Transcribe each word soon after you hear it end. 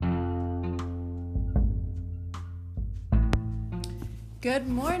Good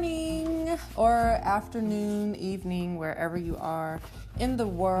morning or afternoon, evening, wherever you are in the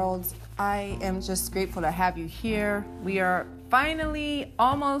world. I am just grateful to have you here. We are finally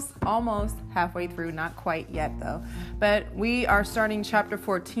almost halfway through, not quite yet though, but we are starting chapter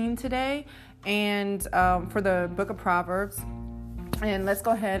 14 today and for the book of Proverbs. And let's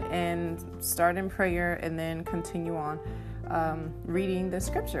go ahead and start in prayer and then continue on reading the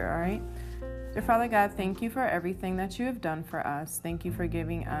scripture, all right? Dear Father God, thank you for everything that you have done for us. Thank you for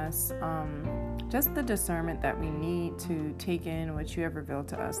giving us just the discernment that we need to take in what you have revealed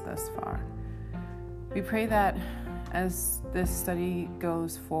to us thus far. We pray that as this study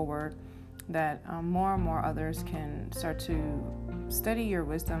goes forward, that more and more others can start to study your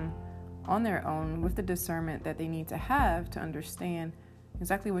wisdom on their own with the discernment that they need to have to understand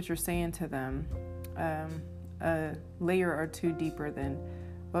exactly what you're saying to them, a layer or two deeper than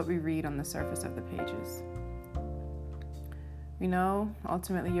what we read on the surface of the pages. We know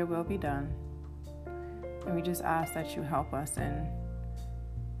ultimately your will be done, and we just ask that you help us in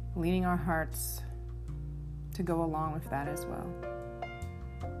leading our hearts to go along with that as well.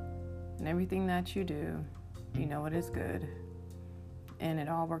 And everything that you do, you know it is good, and it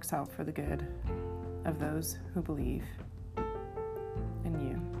all works out for the good of those who believe in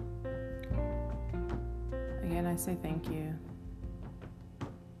you. Again, I say thank you.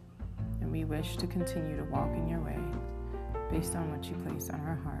 And we wish to continue to walk in your way based on what you place on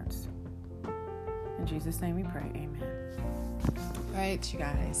our hearts. In Jesus' name we pray, amen. All right, you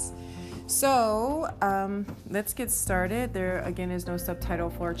guys. So let's get started. There, again, is no subtitle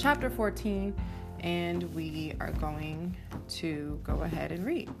for chapter 14, and we are going to go ahead and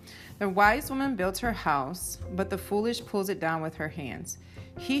read. The wise woman built her house, but the foolish pulls it down with her hands.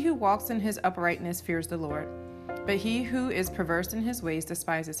 He who walks in his uprightness fears the Lord, but he who is perverse in his ways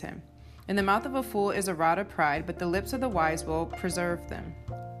despises him. In the mouth of a fool is a rod of pride, but the lips of the wise will preserve them.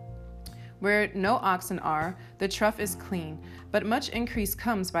 Where no oxen are, the trough is clean, but much increase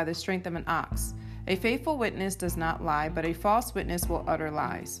comes by the strength of an ox. A faithful witness does not lie, but a false witness will utter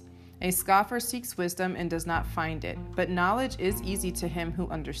lies. A scoffer seeks wisdom and does not find it, but knowledge is easy to him who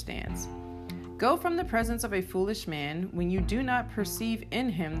understands. Go from the presence of a foolish man when you do not perceive in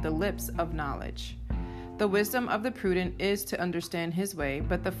him the lips of knowledge. The wisdom of the prudent is to understand his way,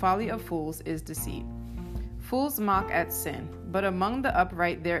 but the folly of fools is deceit. Fools mock at sin, but among the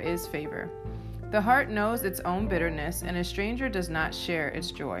upright there is favor. The heart knows its own bitterness, and a stranger does not share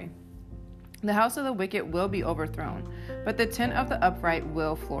its joy. The house of the wicked will be overthrown, but the tent of the upright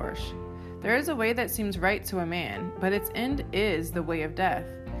will flourish. There is a way that seems right to a man, but its end is the way of death.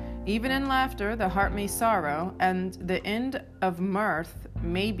 Even in laughter the heart may sorrow, and the end of mirth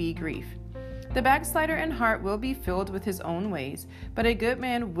may be grief. The backslider in heart will be filled with his own ways, but a good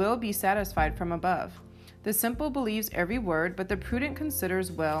man will be satisfied from above. The simple believes every word, but the prudent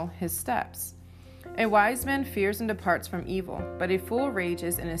considers well his steps. A wise man fears and departs from evil, but a fool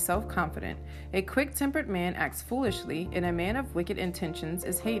rages and is self-confident. A quick-tempered man acts foolishly, and a man of wicked intentions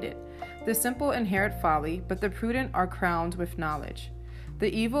is hated. The simple inherit folly, but the prudent are crowned with knowledge.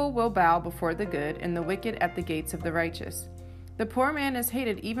 The evil will bow before the good, and the wicked at the gates of the righteous. The poor man is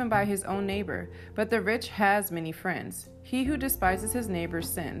hated even by his own neighbor, but the rich has many friends. He who despises his neighbor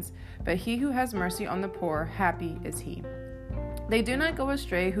sins, but he who has mercy on the poor, happy is he. They do not go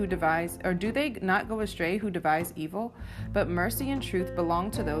astray who devise, or do they not go astray who devise evil? But mercy and truth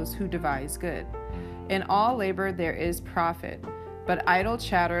belong to those who devise good. In all labor there is profit, but idle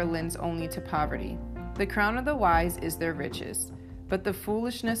chatter lends only to poverty. The crown of the wise is their riches, but the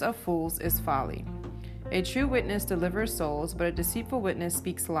foolishness of fools is folly. A true witness delivers souls, but a deceitful witness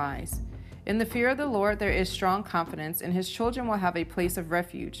speaks lies. In the fear of the Lord there is strong confidence, and his children will have a place of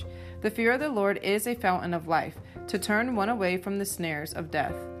refuge. The fear of the Lord is a fountain of life, to turn one away from the snares of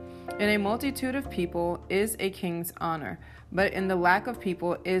death. In a multitude of people is a king's honor, but in the lack of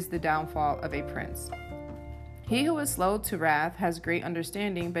people is the downfall of a prince. He who is slow to wrath has great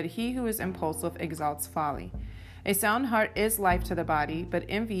understanding, but he who is impulsive exalts folly. A sound heart is life to the body, but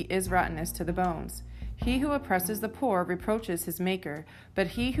envy is rottenness to the bones. He who oppresses the poor reproaches his maker, but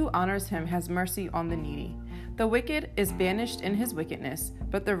he who honors him has mercy on the needy. The wicked is banished in his wickedness,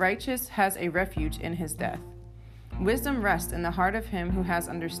 but the righteous has a refuge in his death. Wisdom rests in the heart of him who has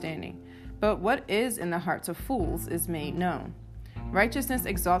understanding, but what is in the hearts of fools is made known. Righteousness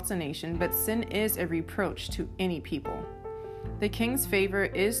exalts a nation, but sin is a reproach to any people. The king's favor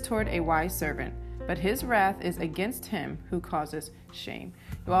is toward a wise servant, but his wrath is against him who causes shame.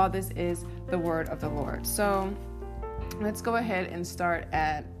 Well, this is the word of the Lord. So let's go ahead and start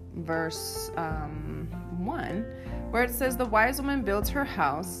at verse 1, where it says, the wise woman builds her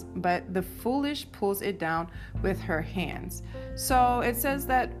house, but the foolish pulls it down with her hands. So it says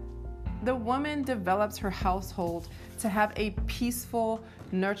that the woman develops her household to have a peaceful,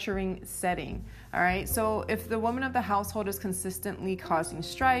 nurturing setting. All right. So if the woman of the household is consistently causing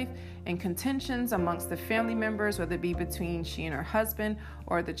strife and contentions amongst the family members, whether it be between she and her husband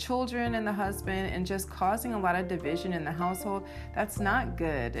or the children and the husband, and just causing a lot of division in the household, that's not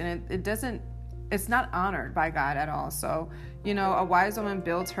good. And it's not honored by God at all. So, a wise woman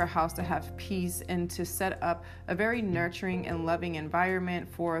builds her house to have peace and to set up a very nurturing and loving environment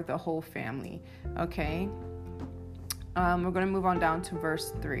for the whole family. Okay. We're going to move on down to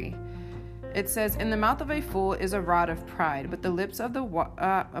verse 3. It says, in the mouth of a fool is a rod of pride, but the lips of the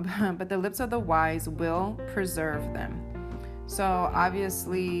wise will preserve them. So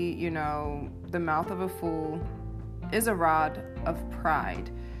obviously, the mouth of a fool is a rod of pride.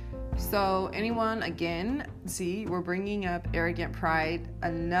 So anyone, again, see, we're bringing up arrogant pride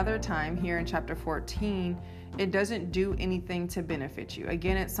another time here in chapter 14. It doesn't do anything to benefit you.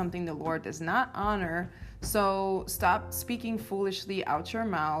 Again, it's something the Lord does not honor. So stop speaking foolishly out your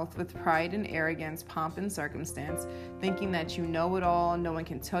mouth with pride and arrogance, pomp and circumstance, thinking that you know it all, no one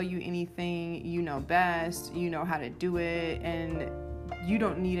can tell you anything, you know best, you know how to do it, and you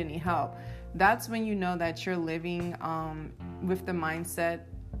don't need any help. That's when you know that you're living with the mindset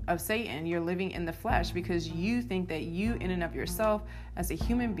of Satan. You're living in the flesh because you think that you, in and of yourself, as a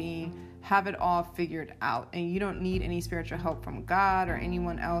human being, have it all figured out, and you don't need any spiritual help from God or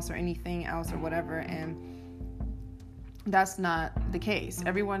anyone else or anything else or whatever. And that's not the case.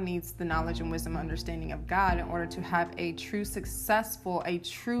 Everyone needs the knowledge and wisdom and understanding of God in order to have a truly successful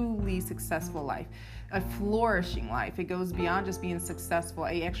life, a flourishing life. It goes beyond just being successful,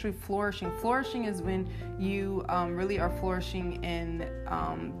 a actually flourishing. Flourishing is when you really are flourishing in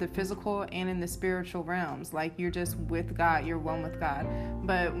the physical and in the spiritual realms. Like you're just with God, you're one with God.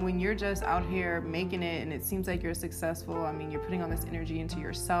 But when you're just out here making it and it seems like you're successful, you're putting all this energy into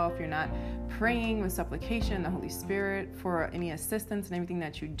yourself. You're not praying with supplication, the Holy Spirit, for any assistance in everything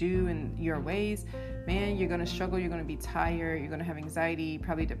that you do in your ways. Man, you're going to struggle. You're going to be tired. You're going to have anxiety,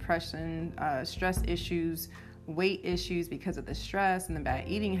 probably depression, stress issues, weight issues because of the stress and the bad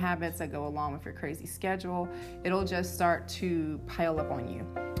eating habits that go along with your crazy schedule. It'll just start to pile up on you.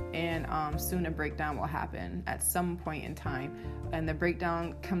 And soon a breakdown will happen at some point in time. And the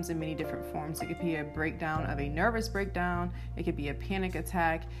breakdown comes in many different forms. It could be a breakdown of a nervous breakdown. It could be a panic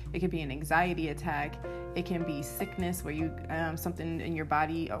attack. It could be an anxiety attack. It can be sickness where you something in your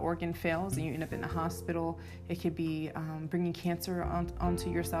body, an organ fails and you end up in the hospital. It could be bringing cancer onto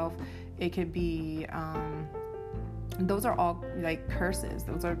yourself. It could be those are all like curses.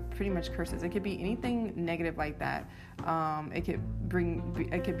 Those are pretty much curses. It could be anything negative like that.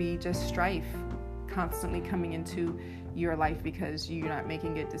 It could be just strife constantly coming into your life because you're not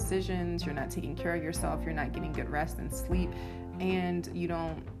making good decisions, you're not taking care of yourself, you're not getting good rest and sleep, and you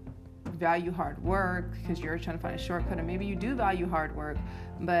don't value hard work because you're trying to find a shortcut. Or maybe you do value hard work,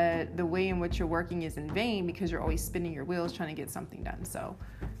 but the way in which you're working is in vain because you're always spinning your wheels trying to get something done. So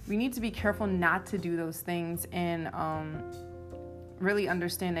we need to be careful not to do those things and really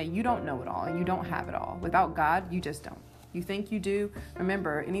understand that you don't know it all and you don't have it all. Without God, you just don't. You think you do.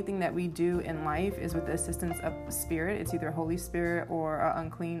 Remember, anything that we do in life is with the assistance of Spirit. It's either Holy Spirit or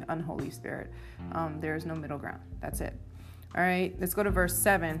unclean, unholy spirit. There is no middle ground. That's it. All right, let's go to verse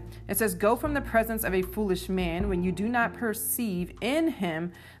 7. It says, go from the presence of a foolish man when you do not perceive in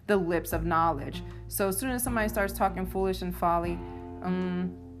him the lips of knowledge. So as soon as somebody starts talking foolish and folly,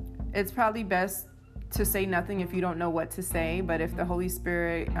 it's probably best to say nothing if you don't know what to say. But if the Holy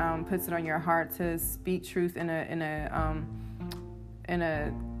Spirit puts it on your heart to speak truth in a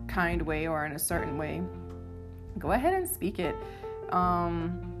kind way or in a certain way, go ahead and speak it.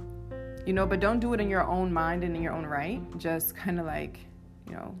 But don't do it in your own mind and in your own right. Just kind of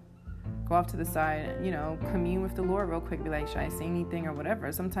go off to the side and, commune with the Lord real quick. Be like, should I say anything or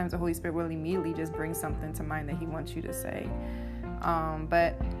whatever? Sometimes the Holy Spirit will immediately just bring something to mind that he wants you to say.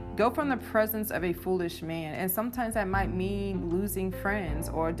 But go from the presence of a foolish man. And sometimes that might mean losing friends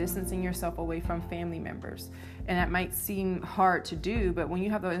or distancing yourself away from family members. And that might seem hard to do, but when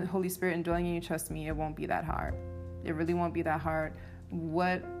you have the Holy Spirit indwelling in you, trust me, it won't be that hard. It really won't be that hard.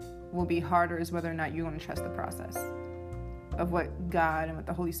 What will be harder is whether or not you're going to trust the process of what God and what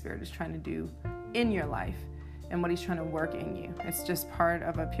the Holy Spirit is trying to do in your life and what he's trying to work in you. It's just part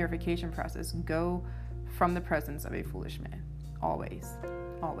of a purification process. Go from the presence of a foolish man. Always.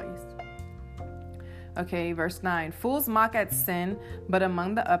 Always. Okay, verse 9. Fools mock at sin, but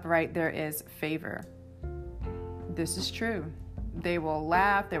among the upright there is favor. This is true. They will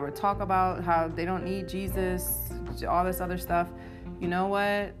laugh. They will talk about how they don't need Jesus. all this other stuff. You know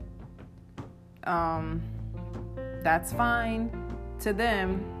what? That's fine to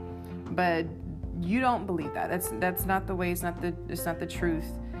them, but you don't believe that. That's not the way. It's not the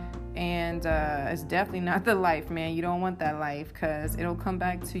truth, and it's definitely not the life, man. You don't want that life, because it'll come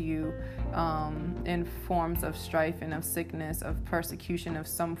back to you in forms of strife and of sickness, of persecution of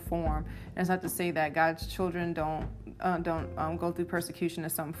some form. And it's not to say that God's children don't go through persecution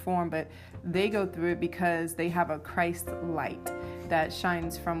of some form, but they go through it because they have a Christ light that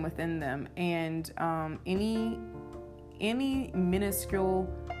shines from within them, and any minuscule,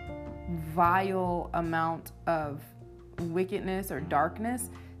 vile amount of wickedness or darkness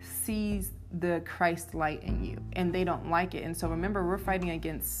sees the Christ light in you, and they don't like it. And so remember, we're fighting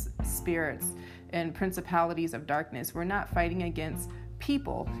against spirits and principalities of darkness. We're not fighting against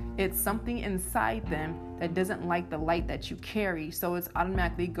people. It's something inside them that doesn't like the light that you carry, so it's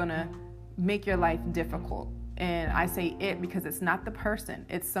automatically gonna make your life difficult. And I say it because it's not the person.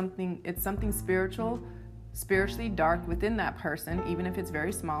 It's something spiritually dark within that person. Even if it's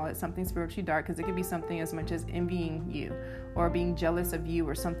very small, it's something spiritually dark, because it could be something as much as envying you, or being jealous of you,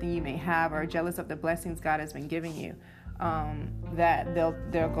 or something you may have, or jealous of the blessings God has been giving you. That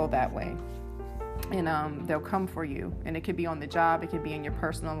they'll go that way, and they'll come for you. And it could be on the job, it could be in your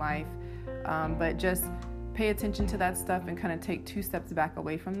personal life, but just pay attention to that stuff and kind of take 2 steps back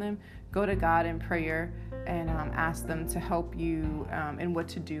away from them. Go to God in prayer and ask them to help you in what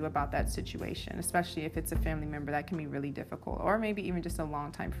to do about that situation, especially if it's a family member. That can be really difficult, or maybe even just a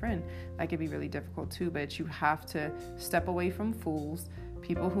longtime friend. That could be really difficult too, but you have to step away from fools,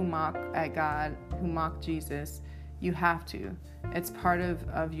 people who mock at God, who mock Jesus. You have to. It's part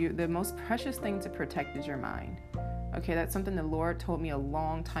of you. The most precious thing to protect is your mind. Okay, that's something the Lord told me a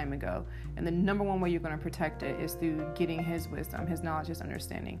long time ago. And the number one way you're going to protect it is through getting His wisdom, His knowledge, His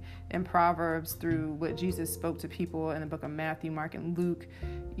understanding. In Proverbs, through what Jesus spoke to people in the book of Matthew, Mark, and Luke,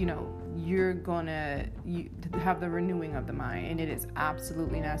 you're going to have the renewing of the mind. And it is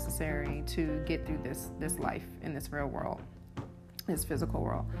absolutely necessary to get through this life in this real world, this physical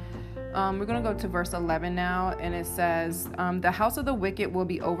world. We're going to go to verse 11 now, and it says, the house of the wicked will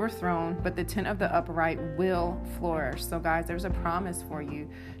be overthrown, but the tent of the upright will flourish. So guys, there's a promise for you.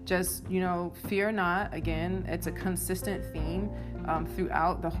 Just, fear not. Again, it's a consistent theme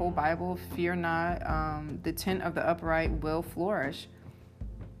throughout the whole Bible. Fear not. The tent of the upright will flourish.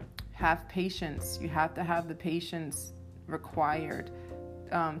 Have patience. You have to have the patience required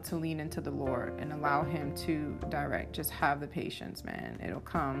to lean into the Lord and allow Him to direct. Just have the patience, man. It'll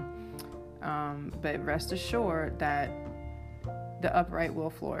come. But rest assured that the upright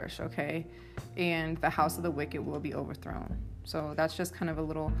will flourish, okay? And the house of the wicked will be overthrown. So that's just kind of a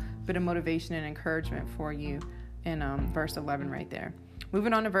little bit of motivation and encouragement for you in verse 11 right there.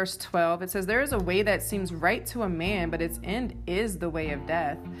 Moving on to verse 12, it says, there is a way that seems right to a man, but its end is the way of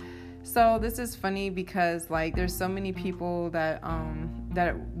death. So this is funny because there's so many people that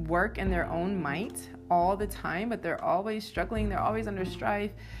work in their own might all the time, but they're always struggling. They're always under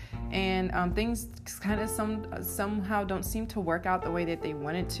strife, and things kind of somehow don't seem to work out the way that they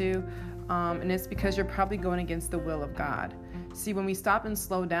want it to. And it's because you're probably going against the will of God. See, when we stop and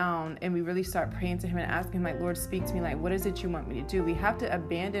slow down and we really start praying to Him and asking Him, Lord, speak to me, what is it you want me to do? We have to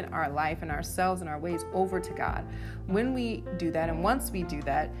abandon our life and ourselves and our ways over to God. When we do that, and once we do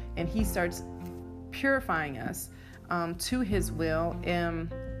that, and He starts purifying us to His will,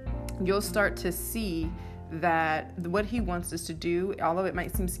 you'll start to see that what He wants us to do, although it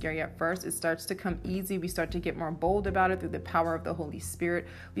might seem scary at first, it starts to come easy. We start to get more bold about it through the power of the Holy Spirit.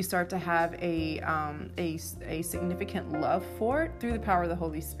 We start to have a significant love for it through the power of the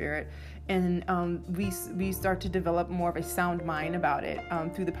Holy Spirit. And we start to develop more of a sound mind about it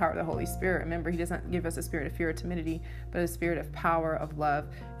through the power of the Holy Spirit. Remember, He doesn't give us a spirit of fear or timidity, but a spirit of power, of love,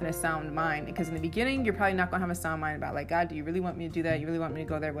 and a sound mind. Because in the beginning, you're probably not going to have a sound mind about God, do you really want me to do that? You really want me to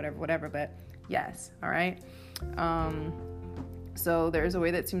go there? Whatever. But yes, all right? So there is a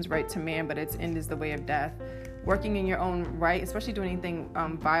way that seems right to man, but its end is the way of death. Working in your own right, especially doing anything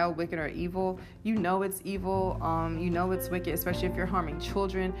vile, wicked, or evil, it's evil, it's wicked, especially if you're harming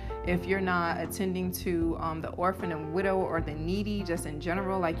children, if you're not attending to the orphan and widow or the needy, just in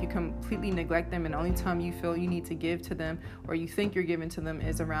general, you completely neglect them, and the only time you feel you need to give to them, or you think you're giving to them,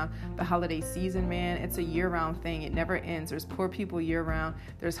 is around the holiday season, man. It's a year-round thing. It never ends. There's poor people year-round.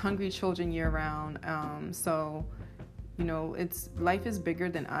 There's hungry children year-round. Life is bigger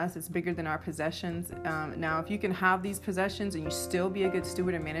than us. It's bigger than our possessions. Now, if you can have these possessions and you still be a good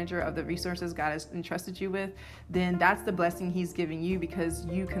steward and manager of the resources God has entrusted you with, then that's the blessing He's giving you, because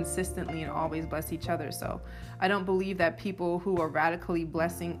you consistently and always bless each other. So I don't believe that people who are radically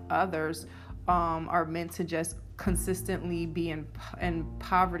blessing others are meant to just consistently be in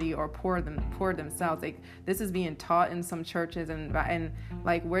poverty or poor themselves. Like, this is being taught in some churches, and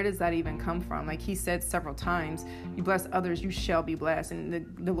like, where does that even come from? Like, he said several times, you bless others, you shall be blessed.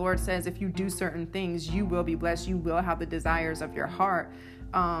 And the Lord says, if you do certain things, you will be blessed. You will have the desires of your heart.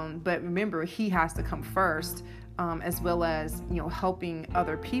 But remember, he has to come first, as well as, helping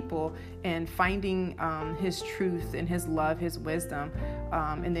other people and finding his truth and his love, his wisdom,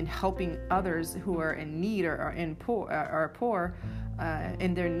 and then helping others who are in need or are poor,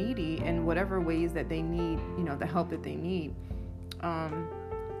 and they're needy in whatever ways that they need, the help that they need.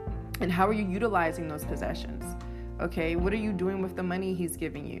 And how are you utilizing those possessions? Okay, what are you doing with the money he's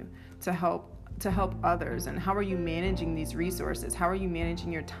giving you to help others? And how are you managing these resources? How are you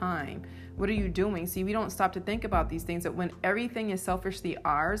managing your time? What are you doing? See, we don't stop to think about these things, that when everything is selfishly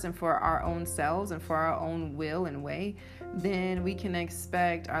ours and for our own selves and for our own will and way, then we can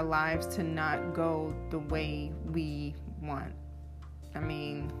expect our lives to not go the way we want.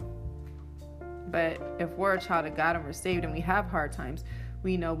 But if we're a child of God and we're saved and we have hard times,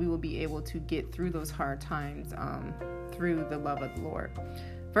 we know we will be able to get through those hard times through the love of the Lord.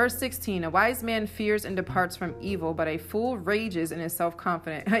 Verse 16, a wise man fears and departs from evil, but a fool rages and is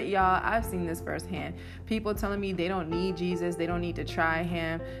self-confident. Y'all, I've seen this firsthand. People telling me they don't need Jesus. They don't need to try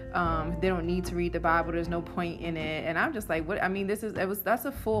him. They don't need to read the Bible. There's no point in it. And I'm just like, what? That's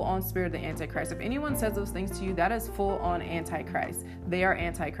a full-on spirit of the Antichrist. If anyone says those things to you, that is full-on Antichrist. They are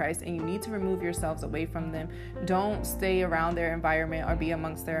Antichrist, and you need to remove yourselves away from them. Don't stay around their environment or be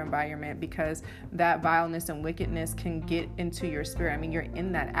amongst their environment, because that vileness and wickedness can get into your spirit. You're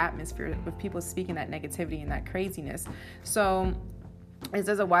in that atmosphere with people speaking that negativity and that craziness. So it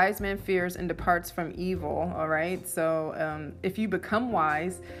says a wise man fears and departs from evil. All right. So if you become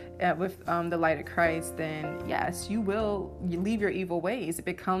wise with the light of Christ, then yes, you leave your evil ways. It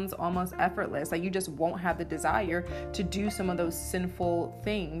becomes almost effortless. Like, you just won't have the desire to do some of those sinful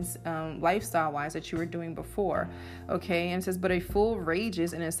things lifestyle wise that you were doing before. Okay. And it says, but a fool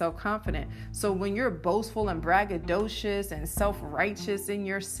rages and is self-confident. So when you're boastful and braggadocious and self-righteous in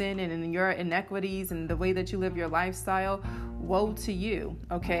your sin and in your inequities and the way that you live your lifestyle, woe to you.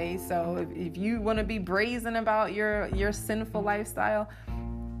 Okay. So if you want to be brazen about your sinful lifestyle,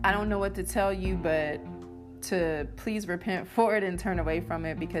 I don't know what to tell you, but to please repent for it and turn away from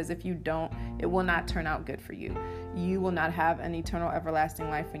it, because if you don't, it will not turn out good for you. You will not have an eternal everlasting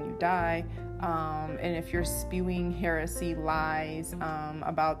life when you die. And if you're spewing heresy, lies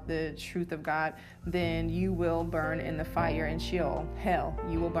about the truth of God, then you will burn in the fire in Sheol, hell.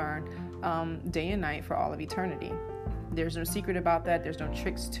 You will burn day and night for all of eternity. There's no secret about that. There's no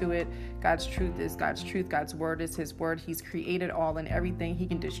tricks to it. God's truth is God's truth. God's word is his word. He's created all and everything. He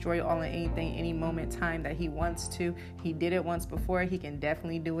can destroy all and anything, any moment, time that he wants to. He did it once before. He can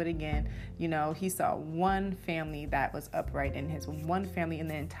definitely do it again. He saw one family that was upright in his one family in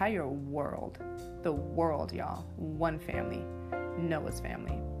the entire world. The world, y'all. One family. Noah's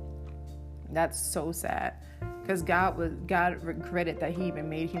family. That's so sad. Because God regretted that he even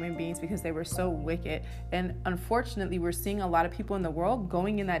made human beings, because they were so wicked. And unfortunately, we're seeing a lot of people in the world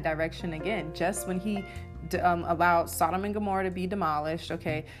going in that direction again. Just when he allowed Sodom and Gomorrah to be demolished,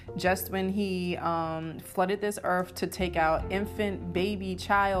 okay, just when he flooded this earth to take out infant, baby,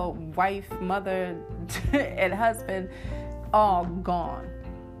 child, wife, mother, and husband, all gone,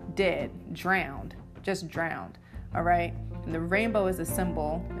 dead, drowned, just drowned, all right? And the rainbow is a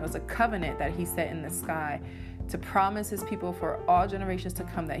symbol. It was a covenant that he set in the sky to promise his people for all generations to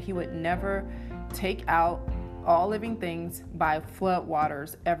come that he would never take out all living things by flood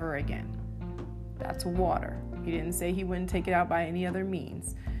waters ever again. That's water. He didn't say he wouldn't take it out by any other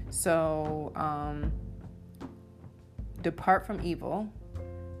means. So depart from evil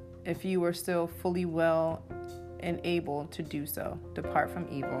if you are still fully well and able to do so. Depart from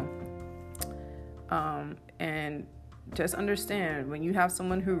evil. And just understand, when you have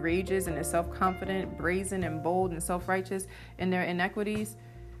someone who rages and is self-confident, brazen and bold and self-righteous in their inequities,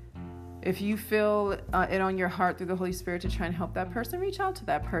 if you feel it on your heart through the Holy Spirit to try and help that person, reach out to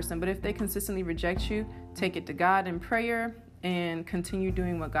that person. But if they consistently reject you, take it to God in prayer and continue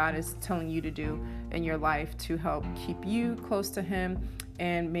doing what God is telling you to do in your life to help keep you close to him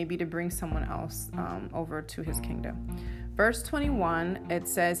and maybe to bring someone else over to his kingdom. Verse 21, it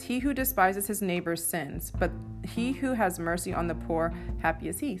says, he who despises his neighbor sins, but he who has mercy on the poor, happy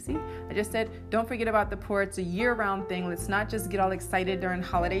is he. See, I just said, don't forget about the poor. It's a year-round thing. Let's not just get all excited during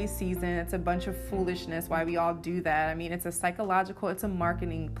holiday season. It's a bunch of foolishness why we all do that. I mean, it's a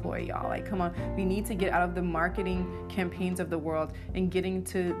marketing ploy, y'all. Like, come on, we need to get out of the marketing campaigns of the world and getting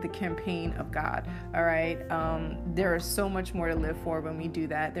to the campaign of God. All right. There is so much more to live for when we do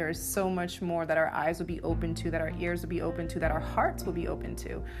that. There is so much more that our eyes will be open to, that our ears will be open to, that our hearts will be open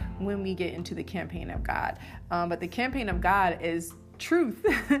to when we get into the campaign of God. But the campaign of God is truth,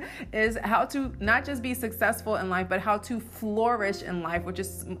 is how to not just be successful in life, but how to flourish in life, which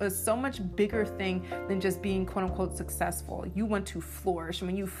is a so much bigger thing than just being quote unquote successful. You want to flourish.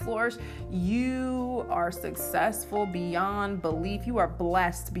 When you flourish, you are successful beyond belief. You are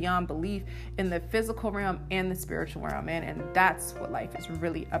blessed beyond belief in the physical realm and the spiritual realm, man. And that's what life is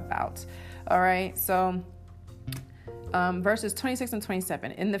really about. All right. So verses 26 and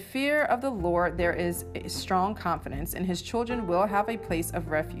 27. In the fear of the Lord, there is a strong confidence, and his children will have a place of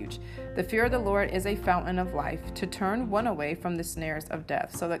refuge. The fear of the Lord is a fountain of life, to turn one away from the snares of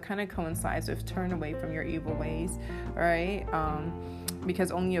death. So that kind of coincides with turn away from your evil ways, all right?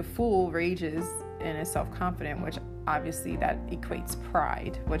 Because only a fool rages and is self-confident, which obviously that equates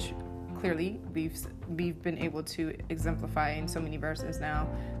pride, which clearly we've been able to exemplify in so many verses now,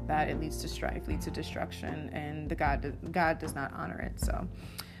 that it leads to strife, leads to destruction, and God does not honor it. So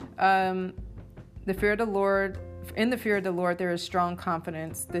the fear of the Lord, in the fear of the Lord, there is strong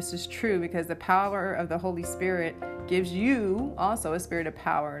confidence. This is true because the power of the Holy Spirit gives you also a spirit of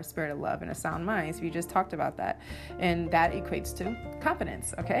power, a spirit of love, and a sound mind. So we just talked about that. And that equates to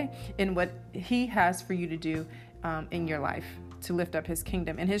confidence, okay, in what he has for you to do in your life, to lift up his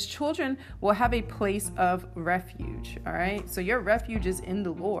kingdom. And his children will have a place of refuge, all right? So your refuge is in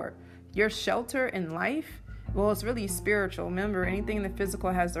the Lord. Your shelter in life, well, it's really spiritual. Remember, anything in the physical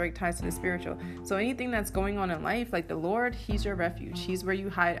has direct ties to the spiritual. So anything that's going on in life, like the Lord, he's your refuge. He's where you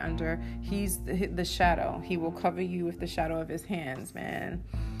hide under. He's the shadow. He will cover you with the shadow of his hands, man.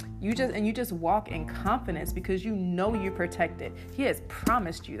 You just walk in confidence because you know you're protected. He has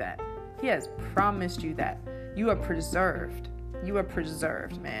promised you that. He has promised you that. You are preserved. You are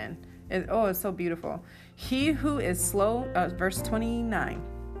preserved, man. It's so beautiful. He who is slow, verse 29,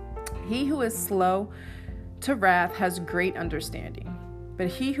 he who is slow to wrath has great understanding, but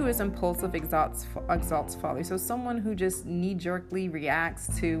he who is impulsive exalts folly. So someone who just knee-jerkly reacts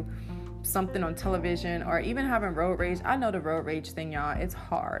to something on television or even having road rage. I know the road rage thing, y'all. It's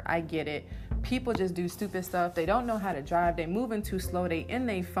hard. I get it. People just do stupid stuff. They don't know how to drive. They moving too slow. They in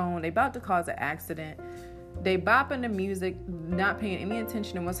their phone. They about to cause an accident. They bopping the music, not paying any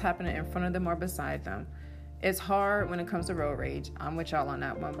attention to what's happening in front of them or beside them. It's hard when it comes to road rage. I'm with y'all on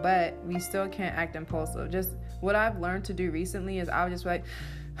that one, but we still can't act impulsive. Just what I've learned to do recently is I would just like,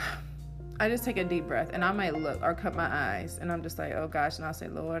 I just take a deep breath and I might look or cut my eyes and I'm just like, oh gosh, and I'll say,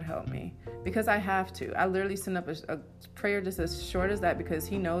 Lord, help me. Because I have to. I literally send up a prayer just as short as that because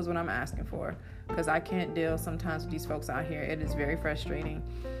he knows what I'm asking for. Because I can't deal sometimes with these folks out here. It is very frustrating.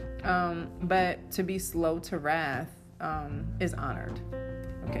 But to be slow to wrath is honored.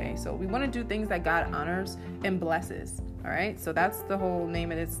 Okay, so we want to do things that God honors and blesses. All right, so that's the whole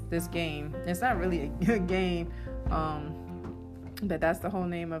name of this game. It's not really a good game, but that's the whole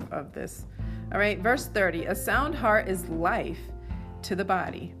name of this. All right, verse 30. A sound heart is life to the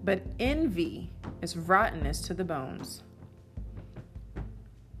body, but envy is rottenness to the bones.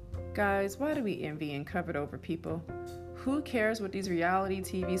 Guys, why do we envy and covet over people? Who cares what these reality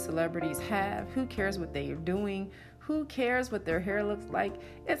TV celebrities have? Who cares what they are doing? Who cares what their hair looks like?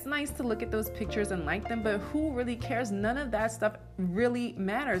 It's nice to look at those pictures and like them, but who really cares? None of that stuff really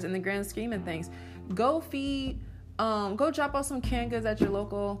matters in the grand scheme of things. Go drop off some canned goods at your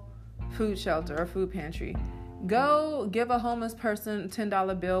local food shelter or food pantry. Go give a homeless person a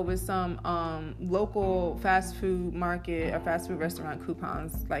 $10 bill with some local fast food market or fast food restaurant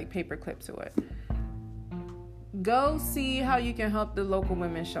coupons, like paper clipped to it. Go see how you can help the local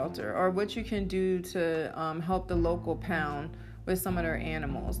women's shelter or what you can do to help the local pound with some of their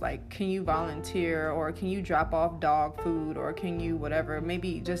animals. Like, can you volunteer or can you drop off dog food or can you whatever,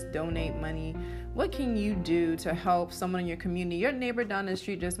 maybe just donate money? What can you do to help someone in your community? Your neighbor down the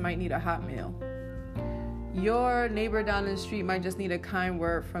street just might need a hot meal. Your neighbor down the street might just need a kind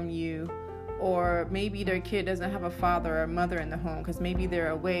word from you. Or maybe their kid doesn't have a father or mother in the home because maybe they're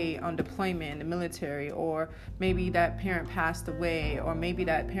away on deployment in the military, or maybe that parent passed away, or maybe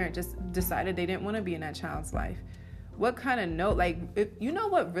that parent just decided they didn't want to be in that child's life. What kind of note, like, you know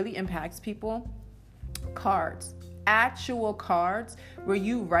what really impacts people? Cards. actual cards where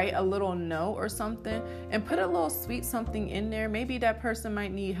you write a little note or something and put a little sweet something in there. Maybe that person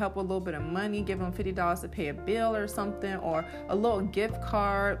might need help with a little bit of money. Give them $50 to pay a bill or something, or a little gift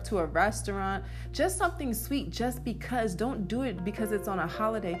card to a restaurant. Just something sweet, just because. Don't do it because it's on a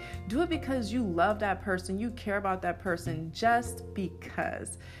holiday. Do it because you love that person, you care about that person, just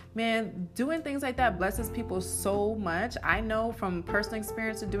because. Man, doing things like that blesses people so much. I know from personal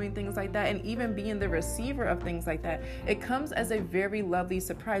experience of doing things like that, and even being the receiver of things like that, it comes as a very lovely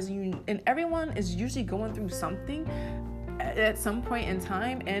surprise. And everyone is usually going through something at some point in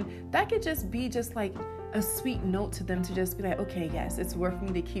time, and that could just be just like a sweet note to them to just be like, okay, yes, it's worth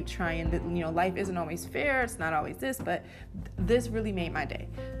me to keep trying. Life isn't always fair. It's not always this, but this really made my day.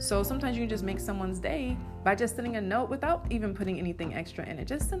 So sometimes you can just make someone's day by just sending a note without even putting anything extra in it.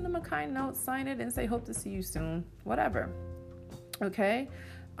 Just send them a kind note, sign it, and say, hope to see you soon, whatever. Okay?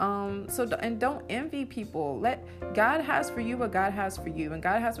 And don't envy people. God has for you what God has for you, and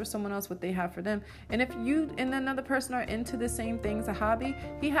God has for someone else what they have for them. And if you and another person are into the same things, a hobby,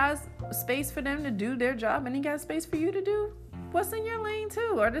 He has space for them to do their job, and He got space for you to do what's in your lane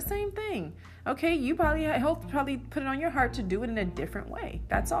too, or the same thing. Okay, you probably put it on your heart to do it in a different way.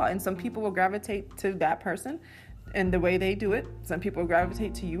 That's all. And some people will gravitate to that person and the way they do it. Some people will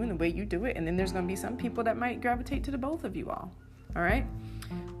gravitate to you and the way you do it. And then there's going to be some people that might gravitate to the both of you all. All right.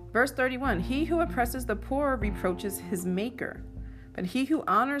 Verse 31, he who oppresses the poor reproaches his maker, but he who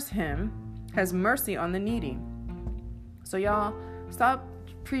honors him has mercy on the needy. So y'all, stop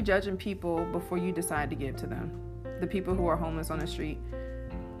prejudging people before you decide to give to them. The people who are homeless on the street,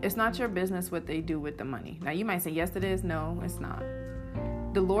 it's not your business what they do with the money. Now you might say, yes, it is. No, it's not.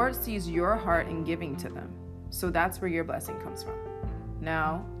 The Lord sees your heart in giving to them. So that's where your blessing comes from.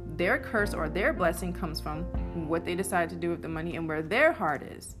 Now, their curse or their blessing comes from what they decide to do with the money and where their heart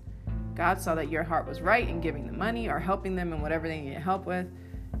is. God saw that your heart was right in giving the money or helping them in whatever they need help with.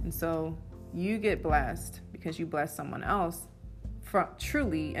 And so you get blessed because you bless someone else from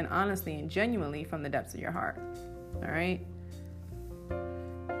truly and honestly and genuinely from the depths of your heart. All right.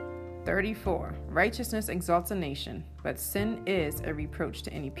 34. Righteousness exalts a nation, but sin is a reproach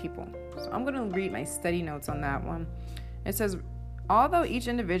to any people. So I'm going to read my study notes on that one. It says, although each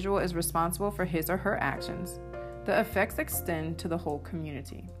individual is responsible for his or her actions, the effects extend to the whole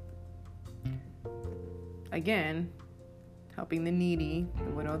community. Again, helping the needy,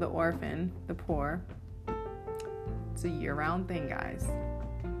 the widow, the orphan, the poor. It's a year-round thing, guys.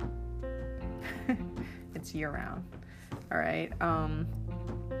 It's year-round. All right.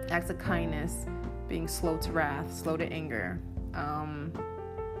 Acts of kindness, being slow to wrath, slow to anger,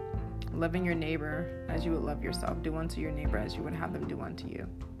 loving your neighbor as you would love yourself. Do unto your neighbor as you would have them do unto you,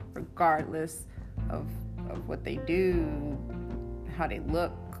 regardless of what they do, how they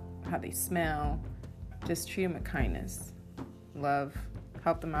look, how they smell. Just treat them with kindness, love,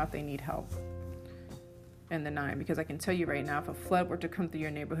 help them out if they need help. And the 9, because I can tell you right now, if a flood were to come through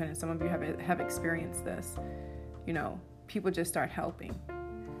your neighborhood, and some of you have experienced this, people just start helping.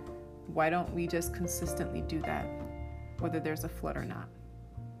 Why don't we just consistently do that, whether there's a flood or not?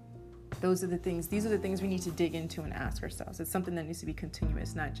 These are the things we need to dig into and ask ourselves. It's something that needs to be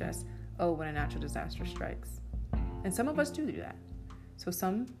continuous, not just, when a natural disaster strikes. And some of us do that. So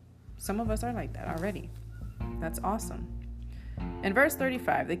some of us are like that already. That's awesome. In verse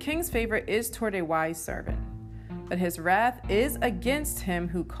 35, the king's favor is toward a wise servant, but his wrath is against him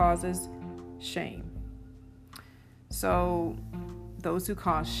who causes shame. So those who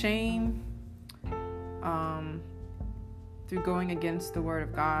cause shame through going against the word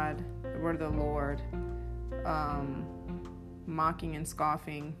of God, the word of the Lord, mocking and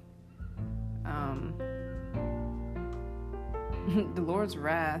scoffing, the Lord's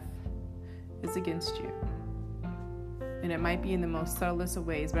wrath is against you. And it might be in the most subtlest of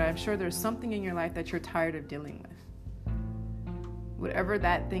ways, but I'm sure there's something in your life that you're tired of dealing with. Whatever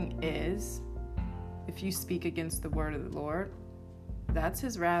that thing is, if you speak against the word of the Lord, that's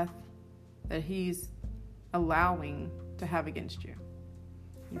his wrath that he's allowing to have against you.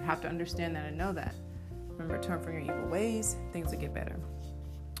 You have to understand that and know that. Remember, turn from your evil ways, things will get better.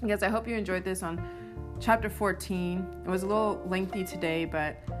 Guys, I hope you enjoyed this on chapter 14. It was a little lengthy today,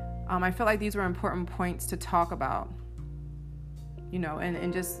 but I feel like these were important points to talk about,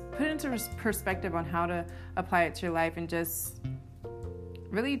 and just put it into perspective on how to apply it to your life and just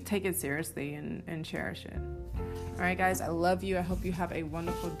really take it seriously and cherish it. All right, guys, I love you. I hope you have a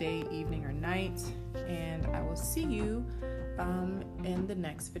wonderful day, evening, or night, and I will see you in the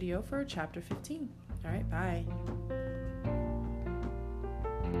next video for chapter 15. All right, bye.